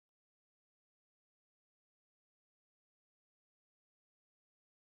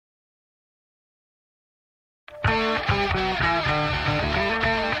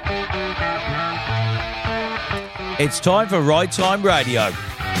It's time for Ride Time Radio.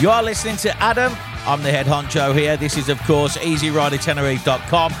 You are listening to Adam. I'm the head honcho here. This is, of course,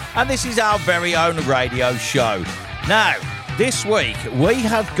 EasyRiderTenerife.com, and this is our very own radio show. Now, this week, we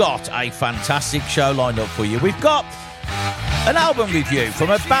have got a fantastic show lined up for you. We've got an album review from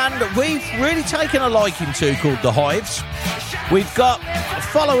a band that we've really taken a liking to called The Hives. We've got,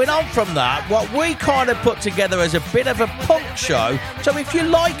 following on from that, what we kind of put together as a bit of a punk show. So if you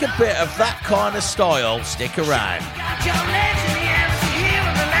like a bit of that kind of style, stick around.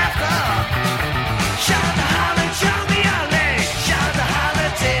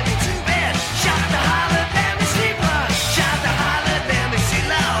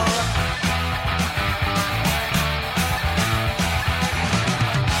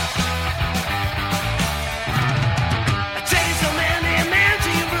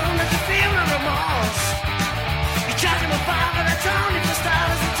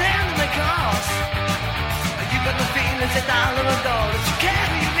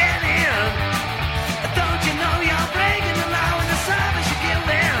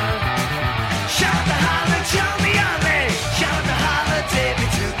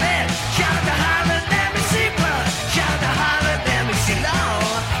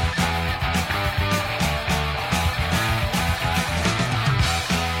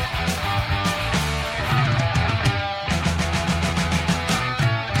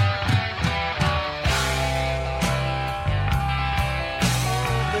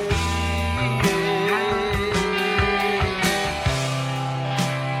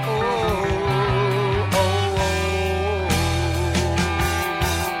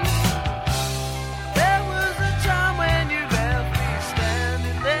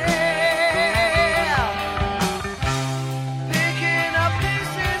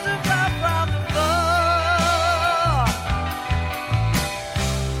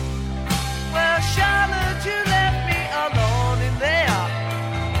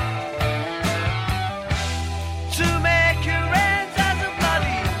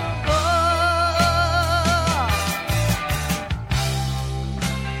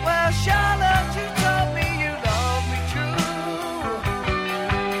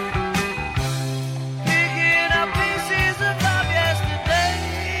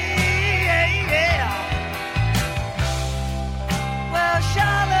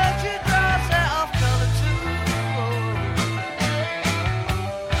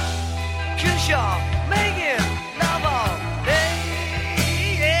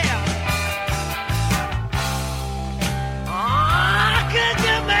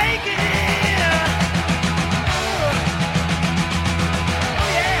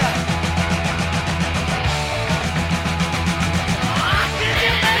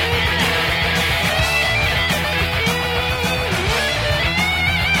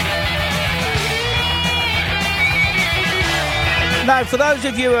 Now, for those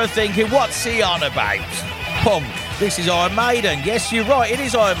of you who are thinking, what's he on about? Punk. This is Iron Maiden. Yes, you're right, it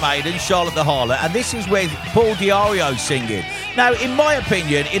is Iron Maiden, Charlotte the Harlot, and this is with Paul Di'Ario singing. Now, in my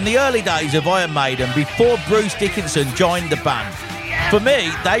opinion, in the early days of Iron Maiden, before Bruce Dickinson joined the band, for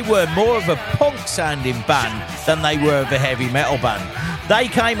me, they were more of a punk-sounding band than they were of a heavy metal band. They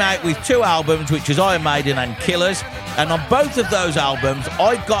came out with 2 albums, which was Iron Maiden and Killers, and on both of those albums,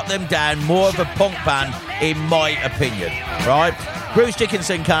 I got them down more of a punk band, in my opinion, right? Bruce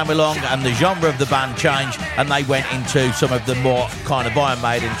Dickinson came along and the genre of the band changed, and they went into some of the more kind of Iron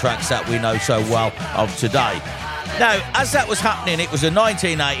Maiden tracks that we know so well of today. Now, as that was happening, it was the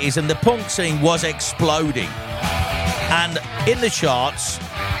 1980s and the punk scene was exploding. And in the charts,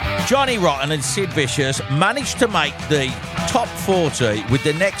 Johnny Rotten and Sid Vicious managed to make the top 40 with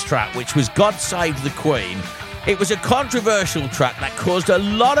the next track, which was God Save the Queen. It was a controversial track that caused a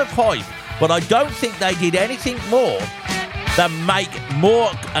lot of hype, but I don't think they did anything more than make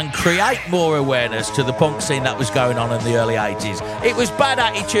more and create more awareness to the punk scene that was going on in the early 80s. It was bad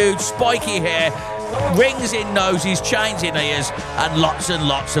attitude, spiky hair, rings in noses, chains in ears, and lots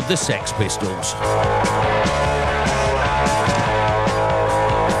of the Sex Pistols.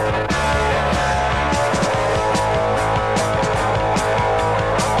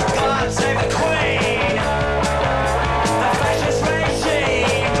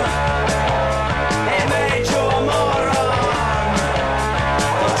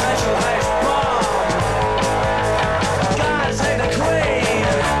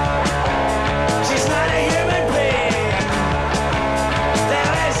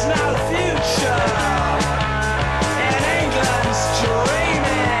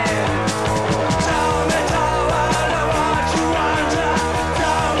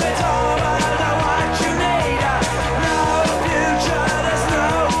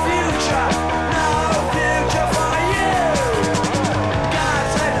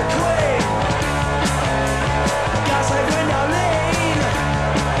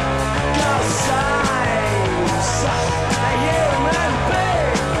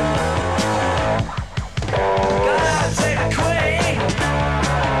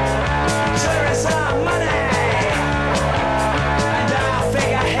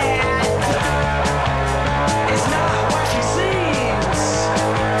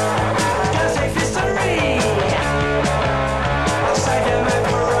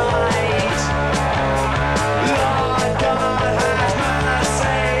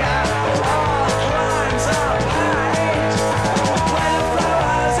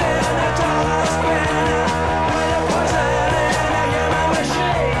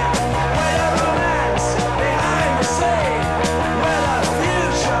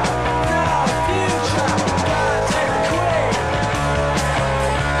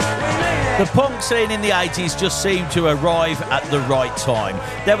 The punk scene in the 80s just seemed to arrive at the right time.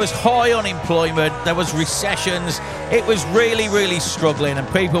 There was high unemployment, there was recessions, it was really, really struggling,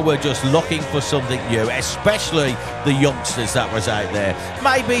 and people were just looking for something new, especially the youngsters that was out there.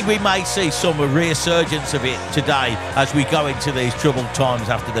 Maybe we may see some resurgence of it today as we go into these troubled times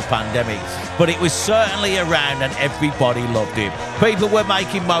after the pandemic, but it was certainly around and everybody loved it. People were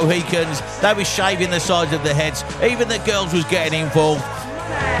making Mohicans, they were shaving the sides of their heads, even the girls was getting involved.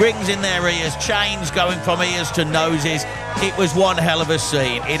 Rings in their ears, chains going from ears to noses. It was one hell of a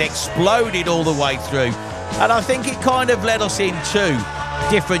scene. It exploded all the way through. And I think it kind of led us into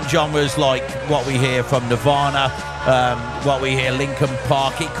different genres like what we hear from Nirvana, what we hear Linkin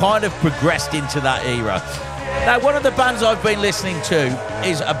Park. It kind of progressed into that era. Now, one of the bands I've been listening to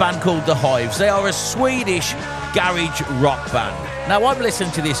is a band called The Hives. They are a Swedish garage rock band. Now, I'm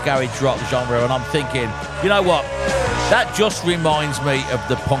listening to this garage rock genre and I'm thinking, you know what? That just reminds me of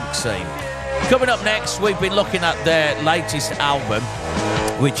the punk scene. Coming up next, we've been looking at their latest album,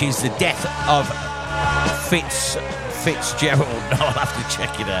 which is The Death of Fitzgerald. No, I'll have to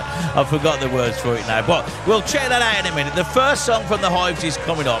check it out. I forgot the words for it now, but we'll check that out in a minute. The first song from The Hives is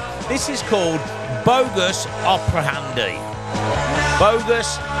coming up. This is called Bogus Operandi.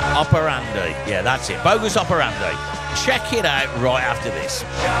 Bogus Operandi. Yeah, that's it. Bogus Operandi. Check it out right after this.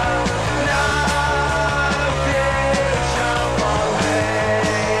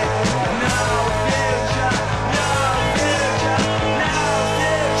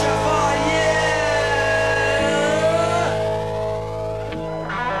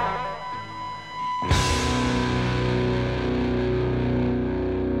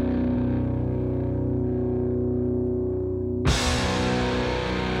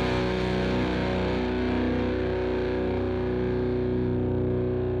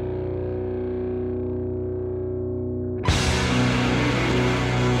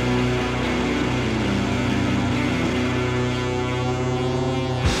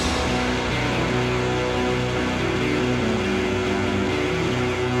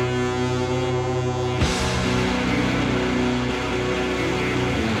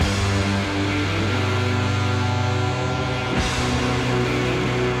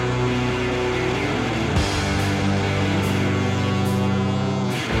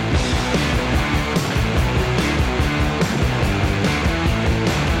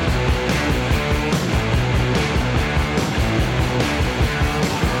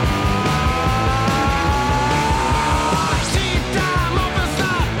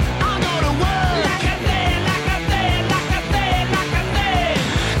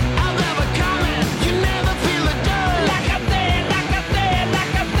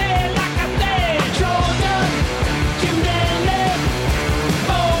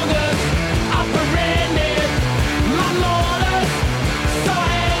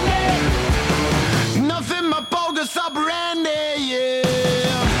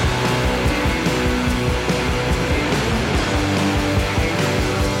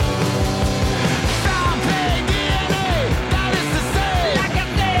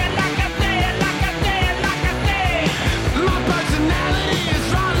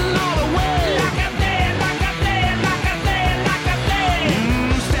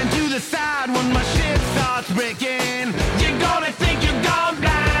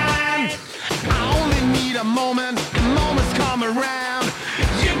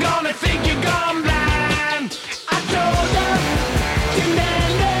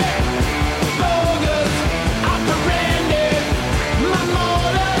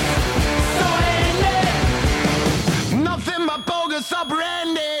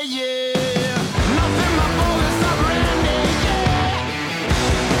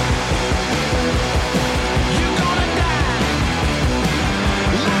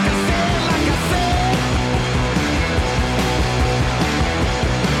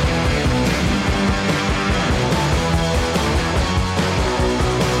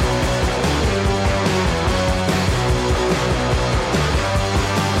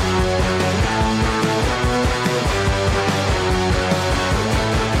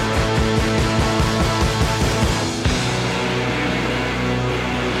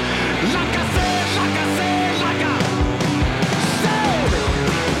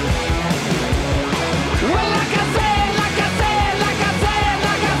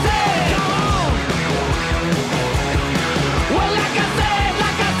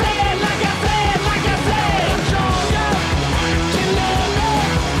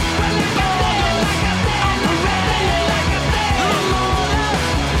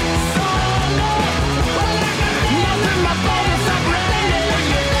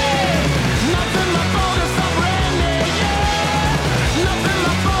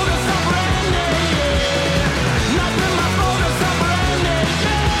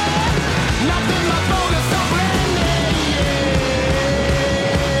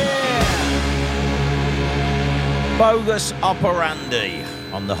 Bogus Operandi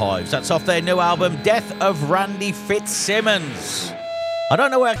on the Hives. That's off their new album, Death of Randy Fitzsimmons. I don't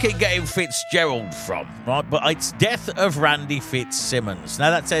know where I keep getting Fitzgerald from, right? But it's Death of Randy Fitzsimmons.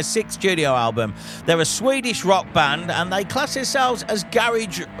 Now, that's their 6th studio album. They're a Swedish rock band, and they class themselves as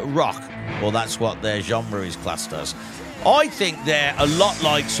garage rock. Well, that's what their genre is classed as. I think they're a lot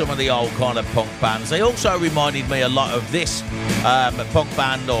like some of the old kind of punk bands. They also reminded me a lot of this punk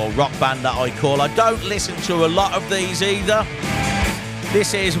band or rock band that I call. I don't listen to a lot of these either.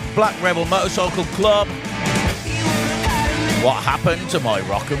 This is Black Rebel Motorcycle Club. What happened to my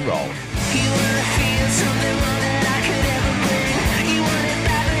rock and roll?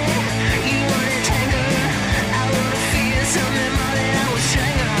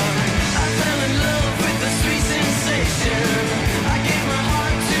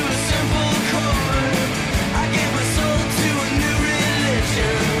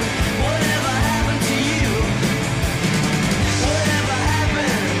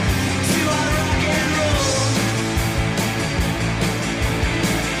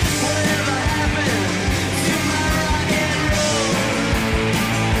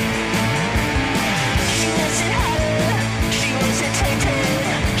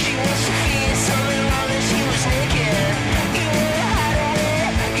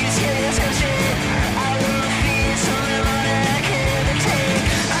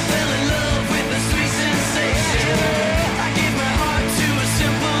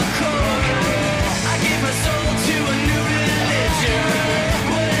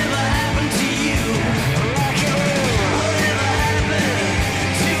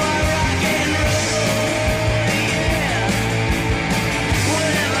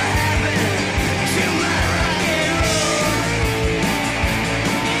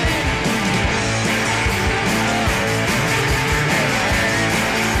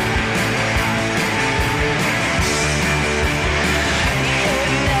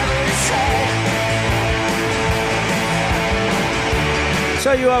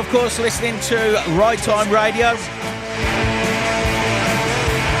 So you are, of course, listening to Right Time Radio.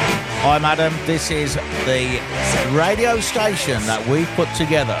 I'm Adam. This is the radio station that we've put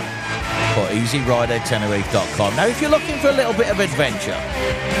together for EasyRiderTenerife.com. Now, if you're looking for a little bit of adventure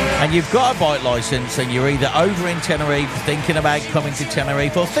and you've got a bike licence and you're either over in Tenerife thinking about coming to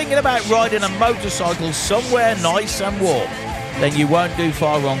Tenerife or thinking about riding a motorcycle somewhere nice and warm, then you won't do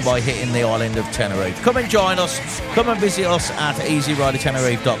far wrong by hitting the island of Tenerife. Come and join us. Come and visit us at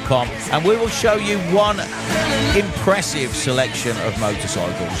EasyRiderTenerife.com and we will show you one impressive selection of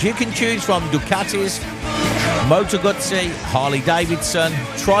motorcycles. You can choose from Ducatis, Moto Guzzi, Harley Davidson,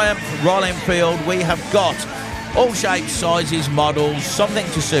 Triumph, Royal Enfield. We have got all shapes, sizes, models, something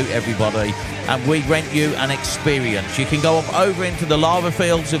to suit everybody, and we rent you an experience. You can go up over into the lava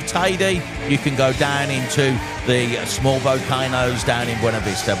fields of Teide, you can go down into the small volcanoes down in Buena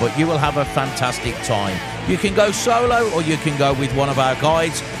Vista, but you will have a fantastic time. You can go solo or you can go with one of our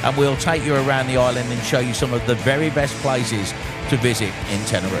guides, and we'll take you around the island and show you some of the very best places to visit in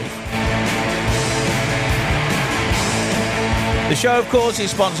Tenerife. The show, of course,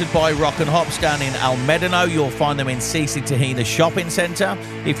 is sponsored by Rock and Hops down in El Medano. You'll find them in Cici Tahina Shopping Centre.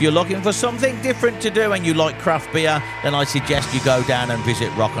 If you're looking for something different to do and you like craft beer, then I suggest you go down and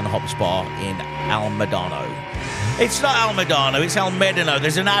visit Rock and Hops Bar in El Medano. It's not El Medano, it's El Medano.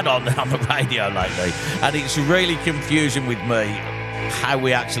 There's an ad-on on the radio lately, and it's really confusing with me how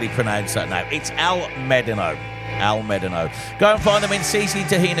we actually pronounce that now. It's El Medano. El Medano. Go and find them in Cici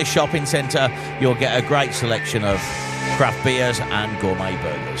Tahina Shopping Centre. You'll get a great selection of craft beers and gourmet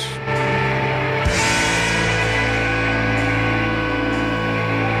burgers.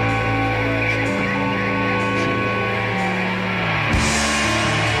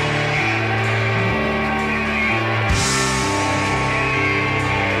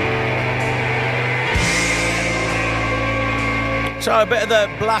 So a bit of the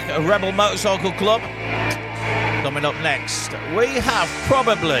Black Rebel Motorcycle Club. Coming up next, we have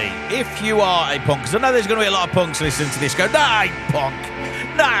probably, if you are a punk, because I know there's going to be a lot of punks listening to this, go, that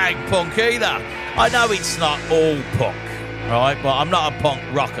ain't punk either. I know it's not all punk, right, but I'm not a punk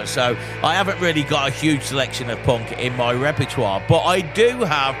rocker, so I haven't really got a huge selection of punk in my repertoire, but I do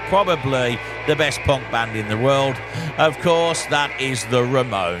have probably the best punk band in the world. Of course, that is the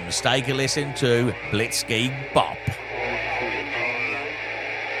Ramones. Take a listen to Blitzkrieg Bop.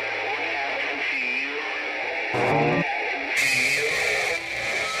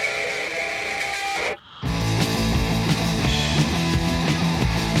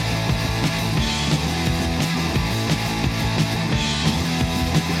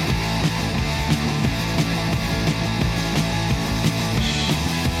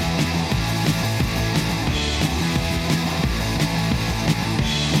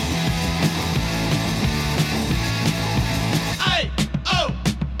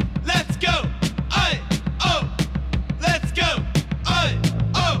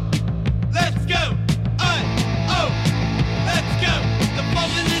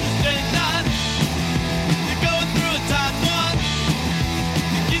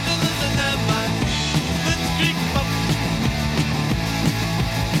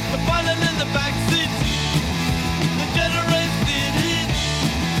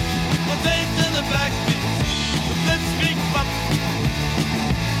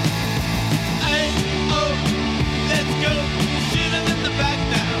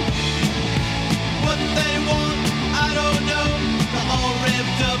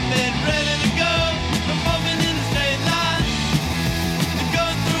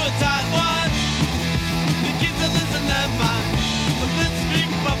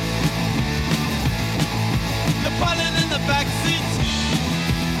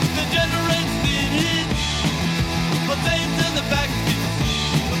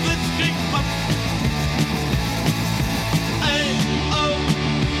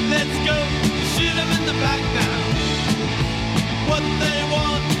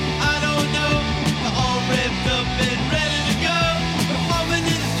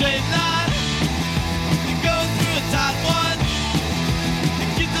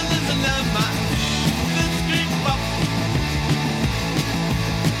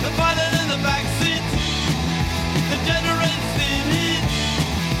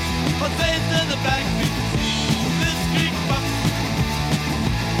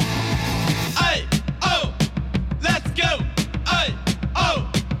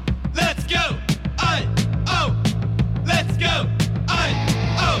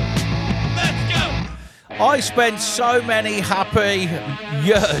 I spent so many happy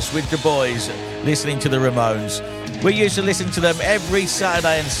years with the boys listening to the Ramones. We used to listen to them every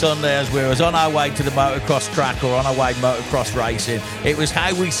Saturday and Sunday as we was on our way to the motocross track or on our way motocross racing. It was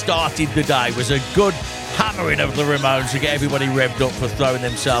how we started the day. It was a good hammering of the Ramones to get everybody revved up for throwing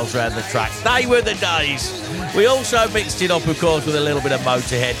themselves around the track. They were the days. We also mixed it up, of course, with a little bit of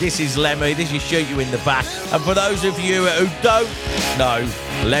Motorhead. This is Lemmy. This is Shoot You in the Back. And for those of you who don't know,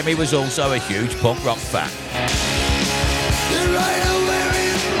 Lemmy was also a huge punk rock fan. The rider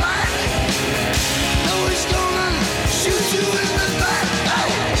wearing black, no, he's gonna shoot you in the back.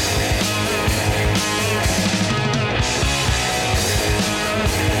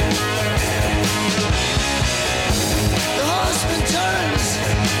 The horseman turns,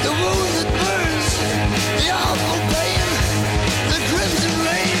 the wound that burns, the awful pain, the crimson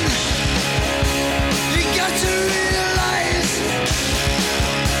rain. You got to realize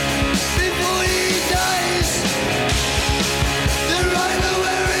before he dies. The rider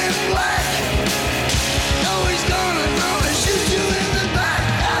wearing black, no, he's gonna shoot you in the back.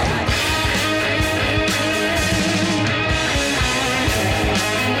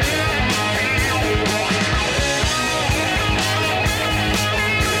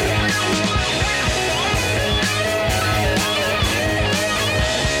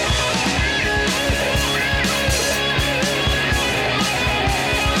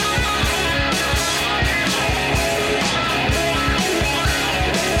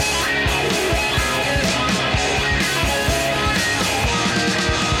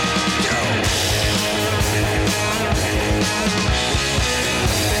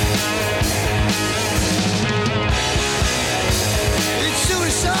 It's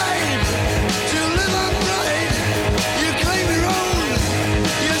suicide to live on pride. You claim your own,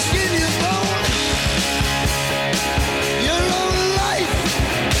 your skin, your bone, your own life.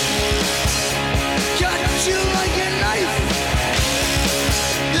 Cut you like a knife.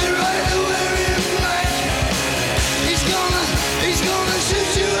 The rider wearing black, he's gonna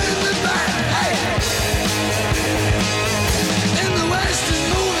shoot you in the back. Hey. In the Western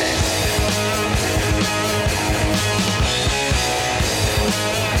movie.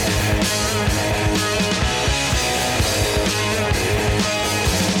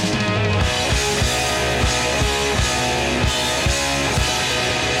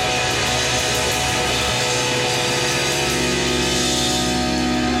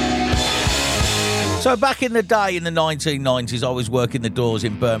 So back in the day, in the 1990s, I was working the doors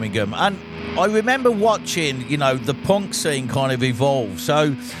in Birmingham, and I remember watching, the punk scene kind of evolve.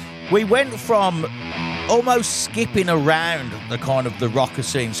 So we went from almost skipping around the kind of the rocker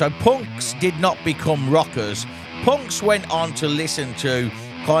scene. So punks did not become rockers. Punks went on to listen to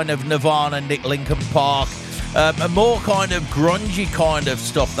kind of Nirvana, Linkin Park, a more kind of grungy kind of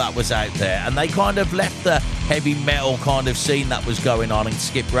stuff that was out there, and they kind of left the heavy metal kind of scene that was going on and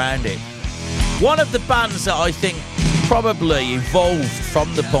skipped around it. One of the bands that I think probably evolved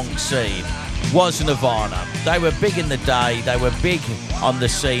from the punk scene was Nirvana. They were big in the day. They were big on the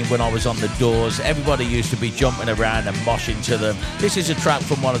scene when I was on the doors. Everybody used to be jumping around and moshing to them. This is a track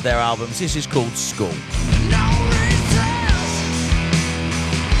from one of their albums. This is called School. No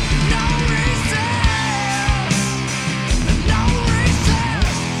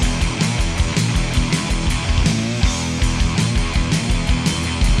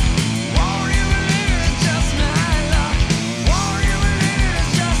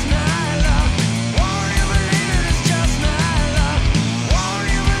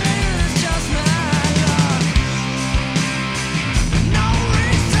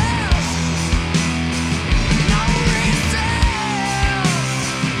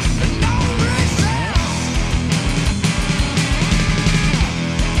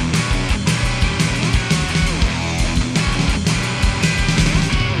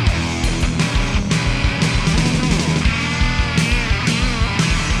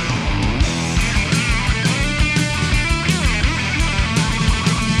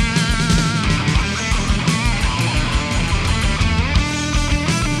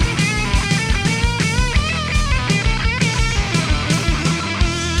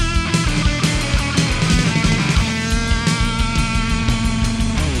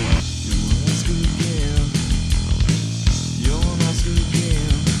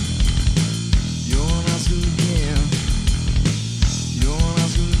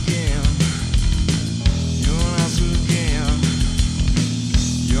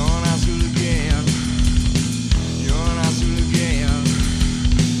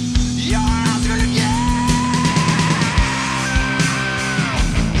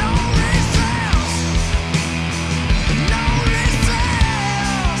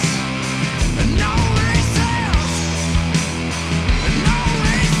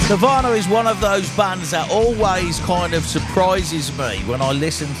Nirvana is one of those bands that always kind of surprises me when I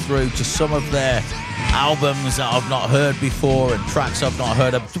listen through to some of their albums that I've not heard before and tracks I've not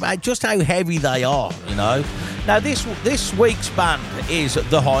heard of, just how heavy they are, you know. Now this week's band is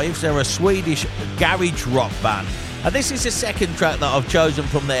The Hives. They're a Swedish garage rock band, and this is the second track that I've chosen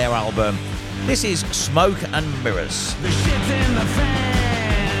from their album. This is Smoke and Mirrors. The shit's in the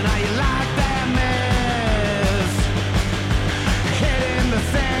fan, how you like that mess? Head in the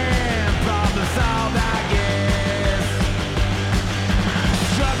sand, problem solved, I guess.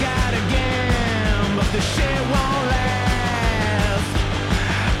 Struck out again, but the shit won't last.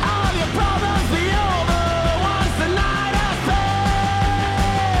 All your problems be over once the night has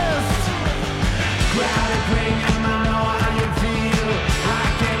passed. Crowded cranium, I know how you feel. I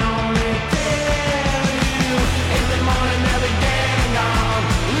can only tell you. In the morning, every day and gone.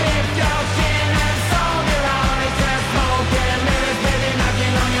 Lift your chin and soldier on. It's just smoke and mirrors, baby,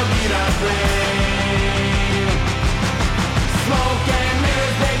 knocking on your beat up brain. Smoke and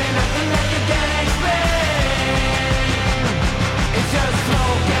mirrors, baby, nothing that you can't explain. It's just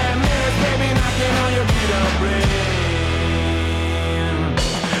smoke and mirrors, baby, knocking on your beat up brain.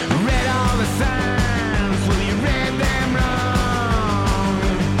 Read all the signs, well you read them wrong.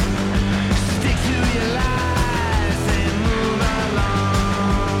 Stick to your lies and move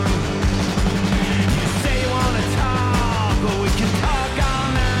along. You say you wanna talk, but we can talk all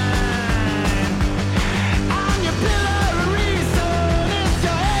night. I'm your pillar of reason, it's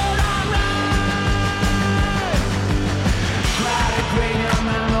your head alright. Crowded cranium, I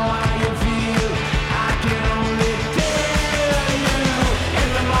know how you feel. I can only tell you. In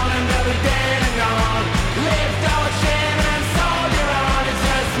the morning, every day and gone. Lift your chin and soldier on. It's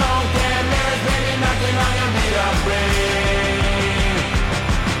just smoke and mirrors, baby, knocking on your beat up brain.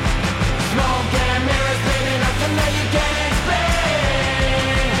 Smoke and mirrors, baby, nothing that you can't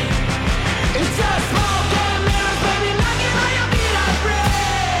explain. It's just smoke and mirrors, baby, knocking on your beat up brain.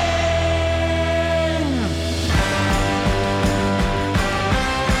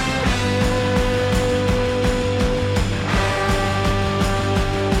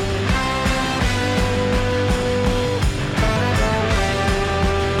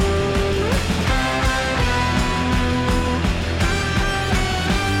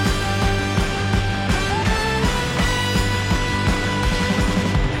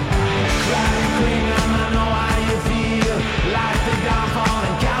 Crowded cranium, I know how you feel. Like the downfall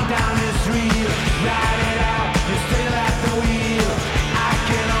and countdown is real. Ride it out, you're still at the wheel. I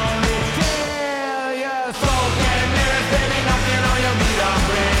can only tell you. Smoke and mirrors, baby, knocking on your beat up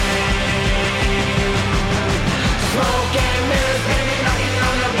brain. Smoke and mirrors, baby, knocking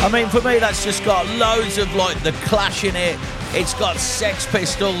on your beat. I mean, for me, that's just got loads of like the Clash in it. It's got Sex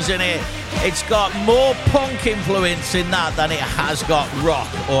Pistols in it. It's got more punk influence in that than it has got rock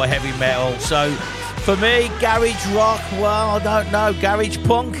or heavy metal. So for me, garage rock, well, I don't know. Garage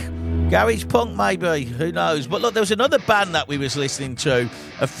punk maybe. Who knows? But look, there was another band that we was listening to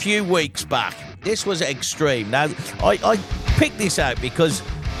a few weeks back. This was Extreme. Now, I picked this out because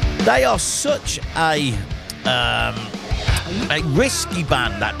they are such a risky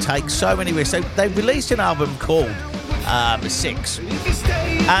band that takes so many risks. They released an album called 6,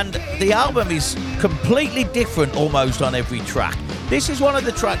 and the album is completely different almost on every track. This is one of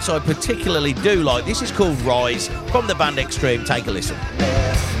the tracks I particularly do like. This is called Rise from the band Extreme. Take a listen.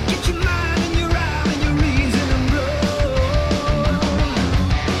 Get your mind and your eye and your reason and roll.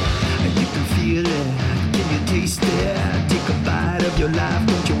 And you can feel it, can you taste it? Take a bite of your life,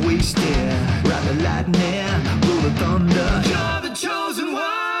 don't you waste it. Ride the lightning, roll the thunder. You're the chosen one.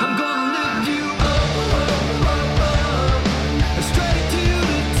 I'm gonna lift you up, straight to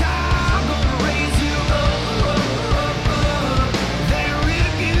the top. I'm gonna raise you up, then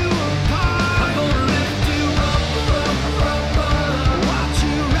rip you apart. I'm gonna lift you up, watch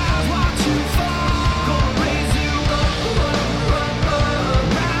you rise, watch you fall. Gonna raise you up, rise.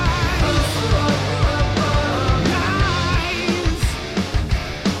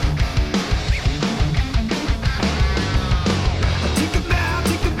 Take a bow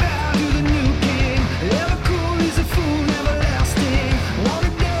to the new king. Ever cool is a fool, never lasting.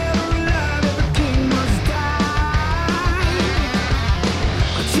 Wanted dead or alive, every king must die.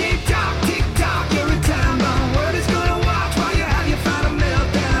 Tick tock, you're a time bomb. Word is gonna watch while you have your final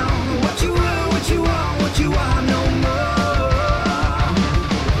meltdown. What you want no more.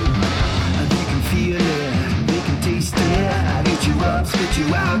 They can feel it, they can taste it. Get you up, spit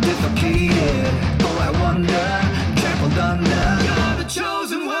you out, defecated. Oh, I wonder, trampled under. You're the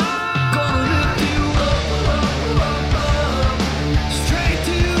chosen one. Gonna lift you up, straight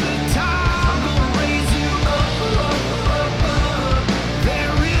to the top. I'm gonna raise you up, then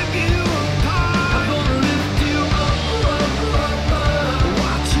rip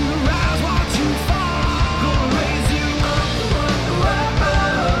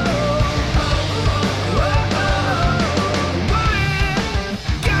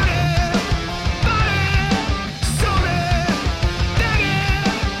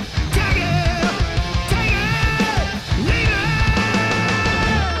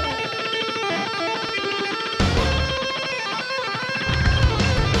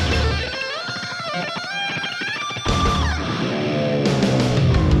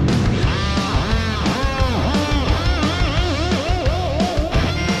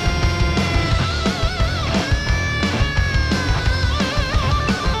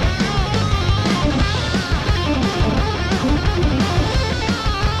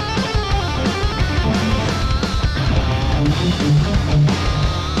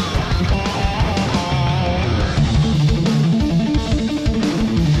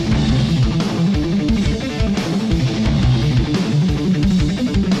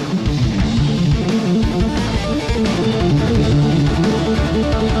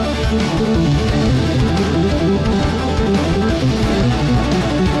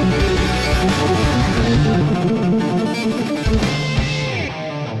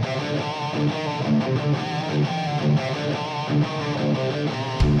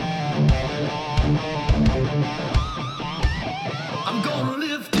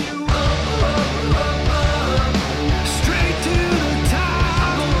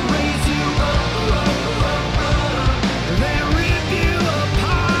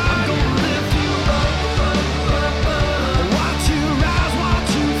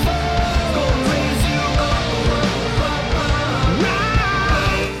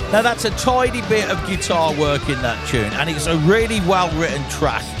Now that's a tidy bit of guitar work in that tune, and it's a really well-written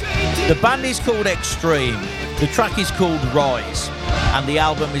track. The band is called Extreme, the track is called Rise, and the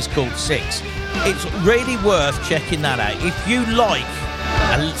album is called Six. It's really worth checking that out. If you like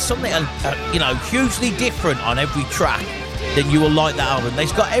something hugely different on every track, then you will like that album.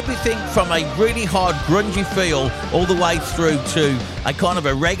 It's got everything from a really hard grungy feel all the way through to a kind of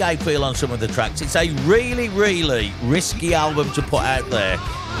a reggae feel on some of the tracks. It's a really, really risky album to put out there,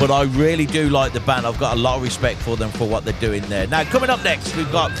 but I really do like the band. I've got a lot of respect for them for what they're doing there. Now, coming up next,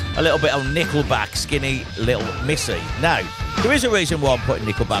 we've got a little bit of Nickelback, Skinny Little Missy. Now, there is a reason why I'm putting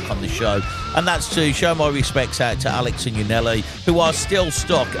Nickelback on the show, and that's to show my respects out to Alex and Yaneli, who are still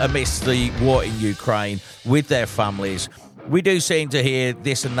stuck amidst the war in Ukraine with their families. We do seem to hear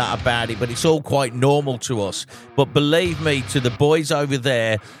this and that about it, but it's all quite normal to us. But believe me, to the boys over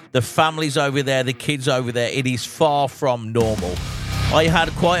there, the families over there, the kids over there, it is far from normal. I had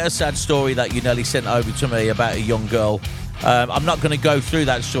quite a sad story that Yaneli sent over to me about a young girl. I'm not going to go through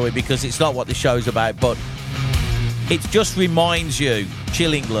that story because it's not what the show's about, but it just reminds you,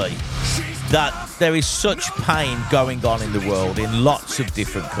 chillingly, that there is such pain going on in the world in lots of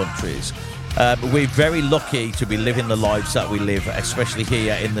different countries. We're very lucky to be living the lives that we live, especially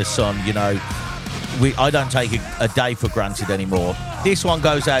here in the sun. You know, I don't take a day for granted anymore. This one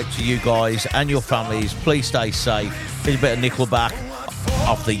goes out to you guys and your families. Please stay safe. Here's a bit of Nickelback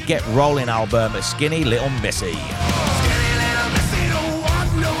off the Get Rolling album, Skinny Little Missy.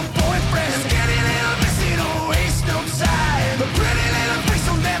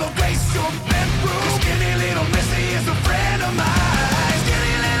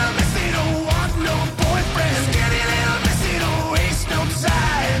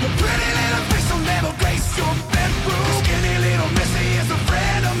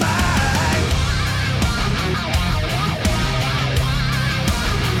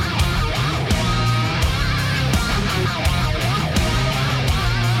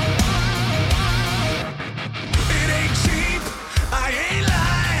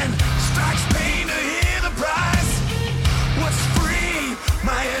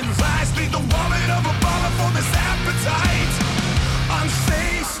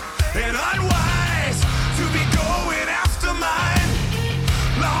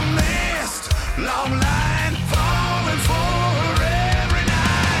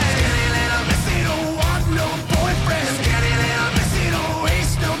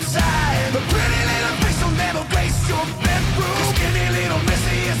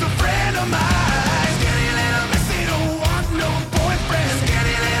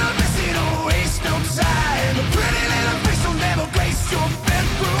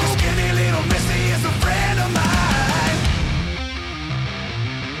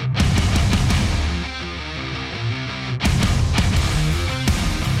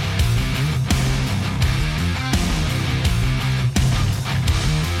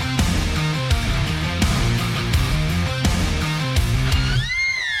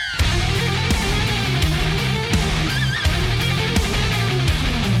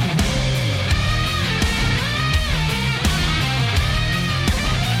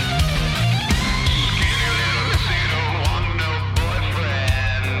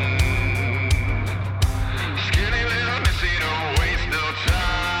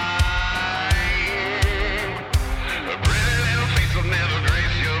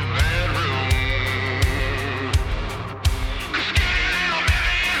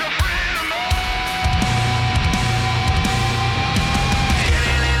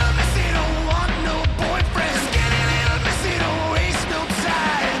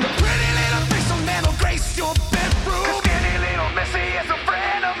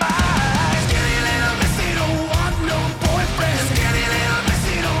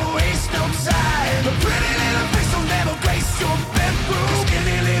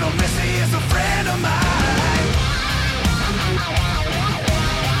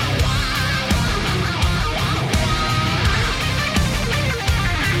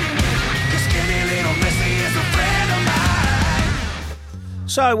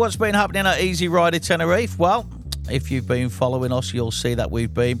 So, what's been happening at Easy Rider Tenerife? Well, if you've been following us, you'll see that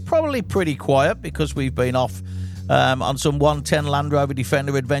we've been probably pretty quiet because we've been off on some 110 Land Rover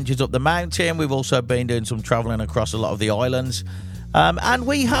Defender adventures up the mountain. We've also been doing some travelling across a lot of the islands. And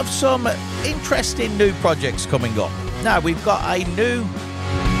we have some interesting new projects coming up. Now, we've got a new,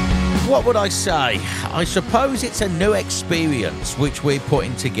 what would I say? I suppose it's a new experience which we're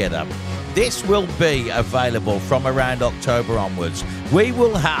putting together. This will be available from around October onwards. We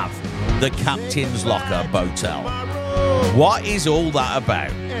will have the Captain's Locker Boatel. What is all that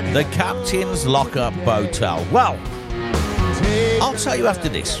about? The Captain's Locker Boatel. Well, I'll tell you after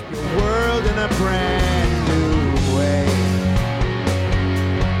this. World in a brand new way.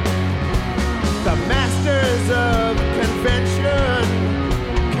 The masters of convention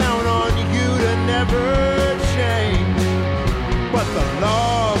count on you to never change, but the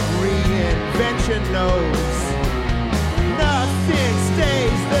law of reinvention knows nothing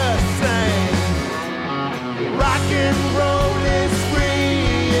stays the same. Rock and roll is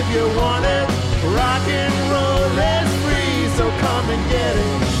free if you want it. Rock and roll is free, so come and get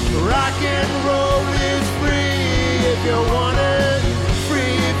it. Rock and roll is free if you want it.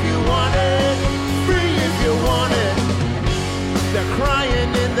 Free if you want it. Free if you want it. They're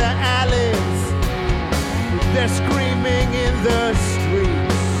crying in the alleys. They're screaming in the streets.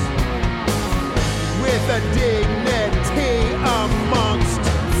 With a dignity amongst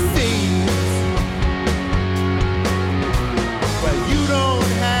thieves. Well, you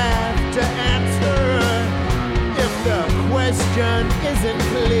don't have to answer if the question isn't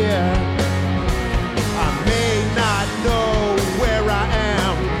clear. I may not know where I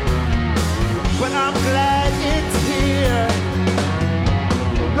am, but I'm glad it's here.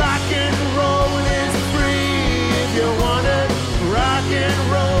 Rock and roll is free if you want it. Rock and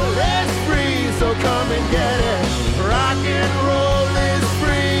roll is free, so come and get it. Rock and roll is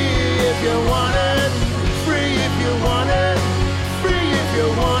free if you want it. Free if you want it. Free if you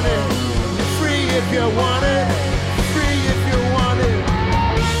want it. Free if you want it. Free if you want it.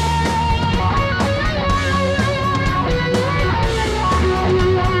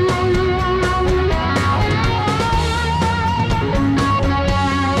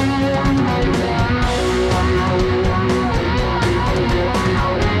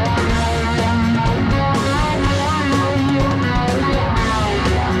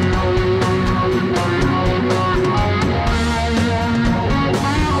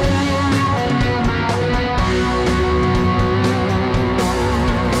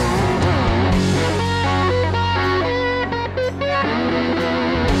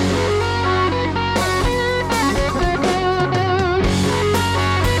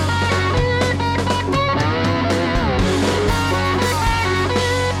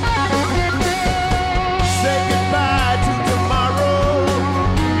 Say goodbye to tomorrow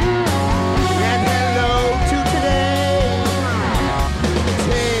and hello to today.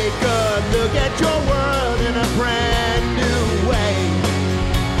 Take a look at your world in a brand new way.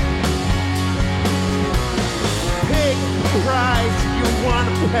 Pick the price you want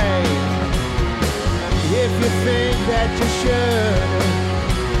to pay if you think that you should.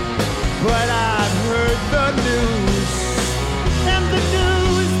 But I've heard the news, and the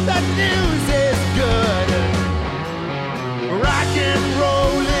news is good. Rock and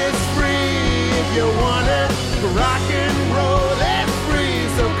roll is free if you want it. Rock and roll is free,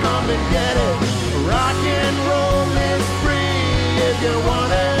 so come and get it. Rock and roll is free if you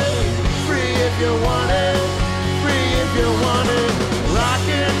want it. Free if you want it. Free if you want it. Rock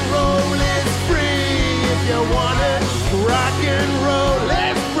and roll is free if you want it. Rock and roll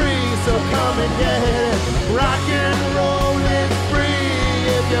is free, so come and get it. Rock and roll is free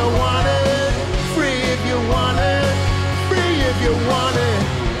if you want it. Free if you want it. Free if you want it.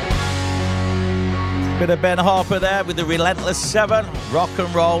 Bit of Ben Harper there with the Relentless 7. Rock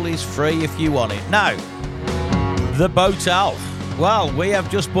and roll is free if you want it. Now, the Boatel. Well, we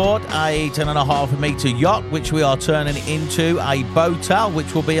have just bought a 10.5 metre yacht, which we are turning into a Boatel,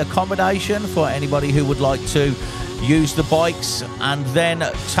 which will be accommodation for anybody who would like to use the bikes and then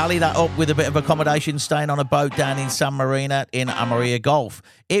tally that up with a bit of accommodation staying on a boat down in San Marino in Amaria Gulf.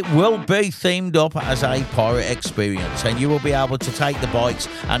 It will be themed up as a pirate experience, and you will be able to take the bikes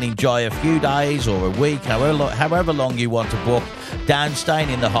and enjoy a few days or a week, however long you want to book, down staying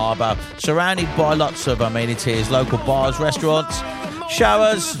in the harbour, surrounded by lots of amenities, local bars, restaurants,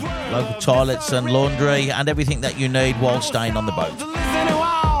 showers, local toilets and laundry, and everything that you need while staying on the boat.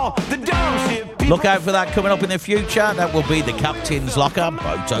 Look out for that coming up in the future. That will be the Captain's Locker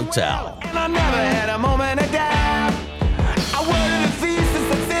Boat Hotel.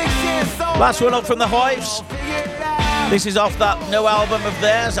 Last one up from the Hives. This is off that new album of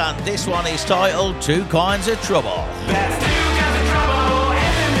theirs, and this one is titled Two Kinds of Trouble. That's two kinds of trouble,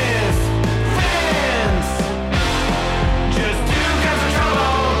 enemies, friends. Just two kinds of trouble.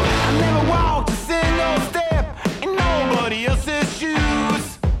 I never walked a single step in nobody else's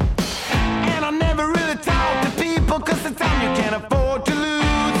shoes. And I never really talked to people, cause the time you can't afford to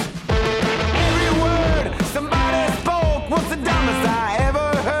lose. Every word somebody spoke was the dumbest I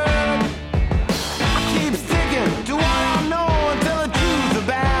ever heard. I keep sticking to what I know until the truth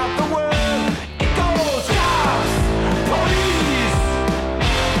about the world. It goes cops,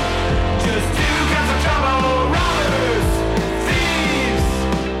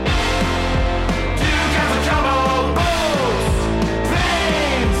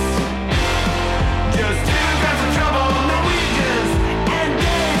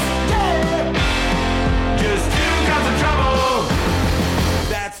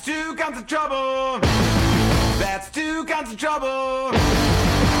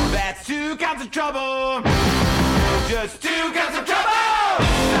 two kinds of trouble. Just two kinds of trouble.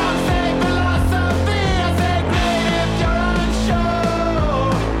 Some say philosophy, I say great if you're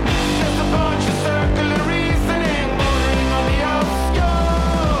unsure. Just a bunch of circular reasoning, bordering on the obscure.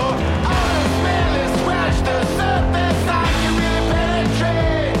 All the smell is scratch the surface, I can really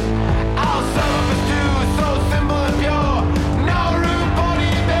penetrate. All some of us do is so simple and pure. No room for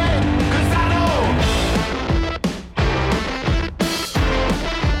debate, 'cause I know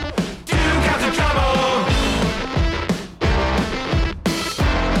two kinds of trouble.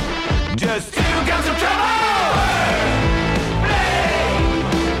 Just two kinds of trouble.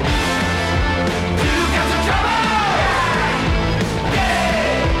 Two kinds of trouble. Yeah.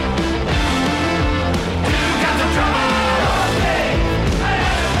 Two kinds of trouble.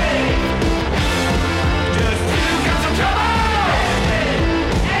 Just two kinds of trouble.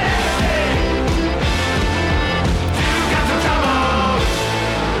 Two kinds of trouble.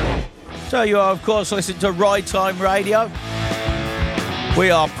 So you are, of course, listening to Ride Time Radio. We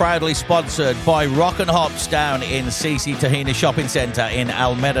are proudly sponsored by Rock and Hops down in CC Tahina Shopping Centre in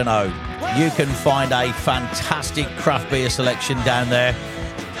El Medano. You can find a fantastic craft beer selection down there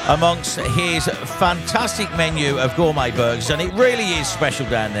amongst his fantastic menu of gourmet burgers, and it really is special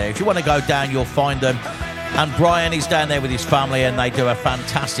down there. If you want to go down, you'll find them. And Brian is down there with his family, and they do a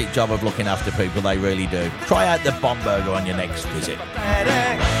fantastic job of looking after people. They really do. Try out the Bomb Burger on your next visit.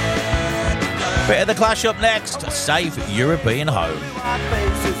 Bit of the Clash up next. Safe European Home. My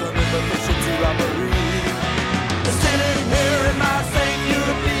face is an invitation to robbery. Sitting here in my safe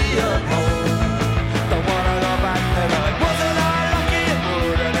European home. Don't wanna go back there. Wasn't I lucky?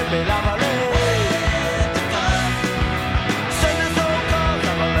 Wouldn't it be lovely? Sending phone calls,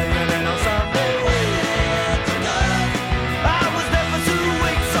 I'm laying in on Sunday. I was there for 2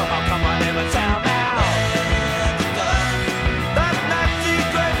 weeks, so how come I never tell now? That night she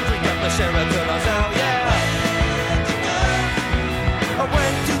grabbed, we got the Sheraton ourselves, yeah. I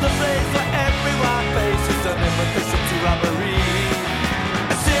went to the place where every white face is an invitation to robbery.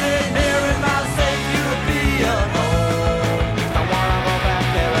 Sitting here in my safe European home. I wanna go back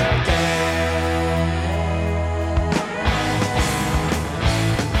there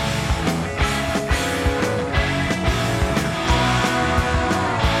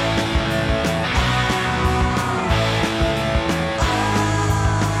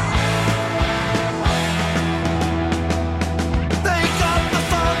They got the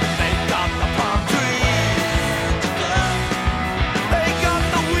fun, they got the palm trees. They got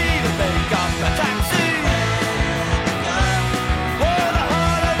the weed and they got the taxi. For the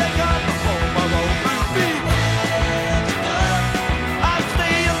harder they got the former open beat. I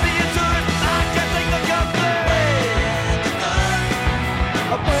stay up the insurance, I can't take the company.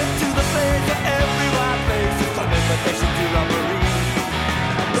 I went to the place where every white face is an invitation to robbery.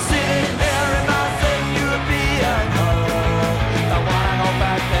 Sitting there in my safe European home. I wanna go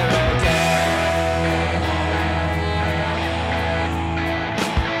back there again.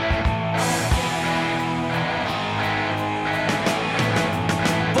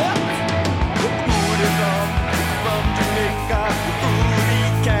 But the food is on from Jamaica. The food he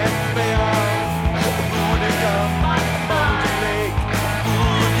can't stay on. The food is on from Jamaica. The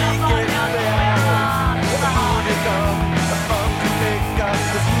food he can't stay on. The food is on from Jamaica.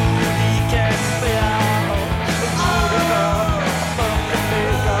 The food he can't stay on. The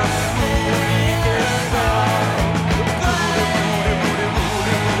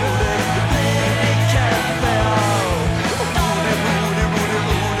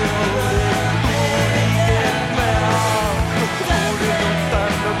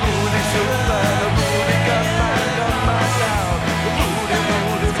food is on from Jamaica.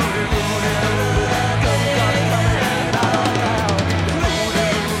 The food he can't stay on. The food he can't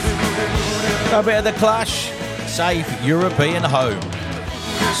stay on. A bit of the Clash. Safe European Home.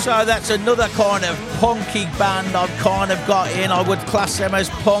 So that's another kind of punky band I've kind of got in. I would class them as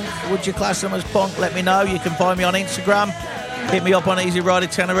punk. Would you class them as punk? Let me know. You can find me on Instagram. Hit me up on Easy Rider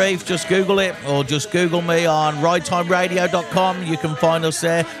Tenerife. Just Google it, or just Google me on ridetimeradio.com. You can find us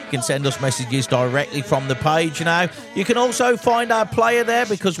there. You can send us messages directly from the page now. You can also find our player there,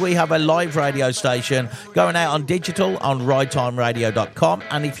 because we have a live radio station going out on digital on ridetimeradio.com.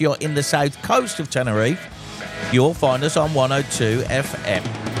 And if you're in the south coast of Tenerife, you'll find us on 102 FM.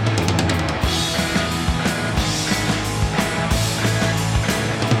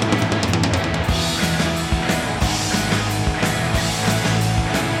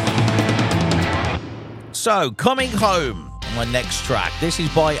 So, Coming Home, my next track. This is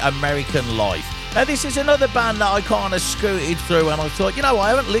by American Life. Now, this is another band that I kind of scooted through, and I thought, you know, I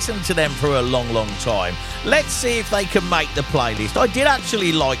haven't listened to them for a long, long time. Let's see if they can make the playlist. I did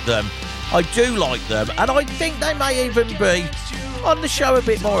actually like them, I do like them, and I think they may even be on the show a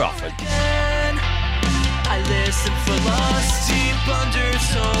bit more often. I listen for lost deep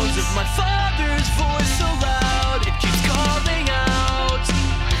undertones of my father's voice so loud it keeps calling out.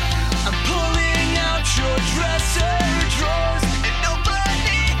 I'm pulling out your dresser drawers and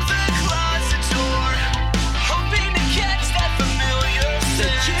opening the closet door, hoping to catch that familiar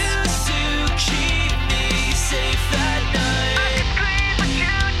scent that used to keep me safe at night. I scream but you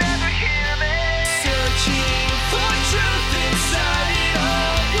never hear me, searching for truth inside it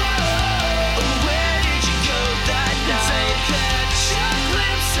all. Where did you go that night? Catch a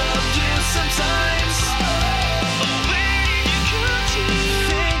glimpse of you sometimes. Where did you go to?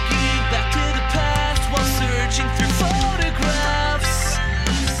 Thinking back to the past while searching through photographs.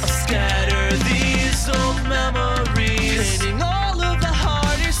 I'll scatter these old memories, painting all of the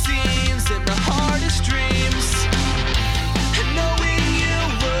hardest scenes and the hardest dreams. And knowing you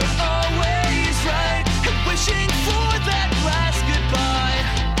were always right, and wishing for that last goodbye.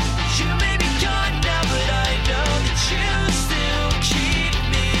 You may be gone now, but I know that you still keep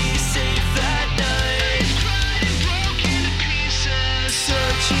me safe at night. Broken to pieces,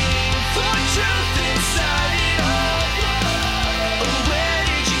 searching for truth inside it all. Where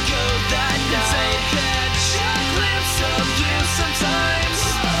did you go that night? Catch a glimpse of you sometimes.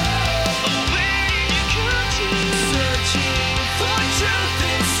 Where did you go to? Searching for truth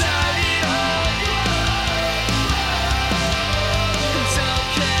inside it all. And I'll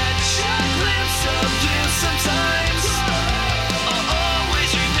catch a glimpse of you sometimes. I'll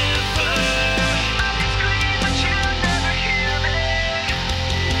always remember. I can scream but you never hear me.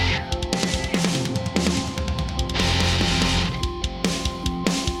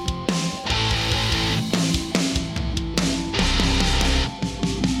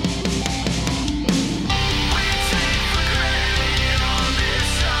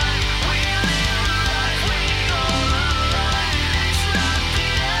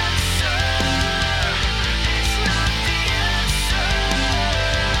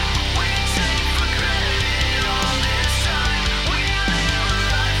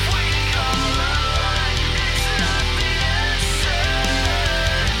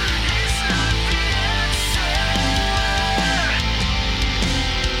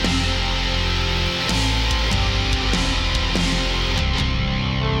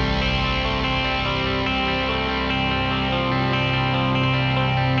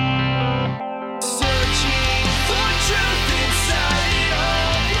 Searching for truth inside it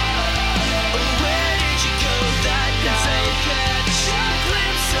all. Where did you go that night? Catch a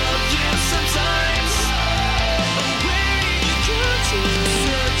glimpse of you sometimes. Where did you go to?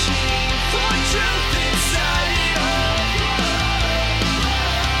 Searching for truth inside it all.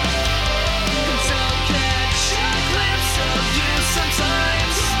 And I'll catch a glimpse of you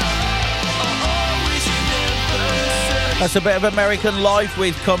sometimes. I'll always remember. That's a bit of American Life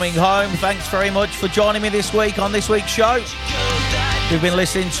with Coming Home. Thanks very much for joining me this week on this week's show. We've been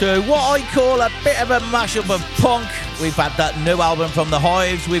listening to what I call a bit of a mashup of punk. We've had that new album from The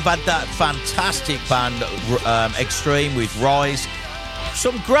Hives. We've had that fantastic band Extreme with Rise.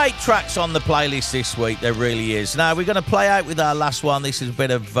 Some great tracks on the playlist this week, there really is. Now, we're going to play out with our last one. This is a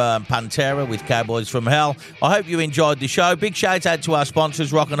bit of Pantera with Cowboys from Hell. I hope you enjoyed the show. Big shout out to our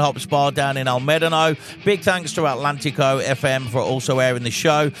sponsors, Rock and Hop Spa down in Almedano. Big thanks to Atlantico FM for also airing the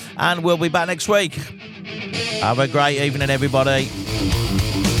show. And we'll be back next week. Have a great evening, everybody.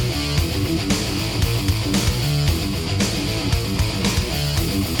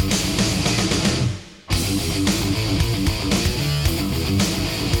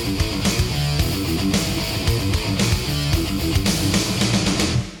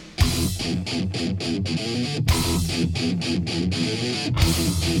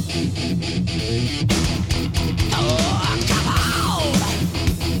 Oh, come on!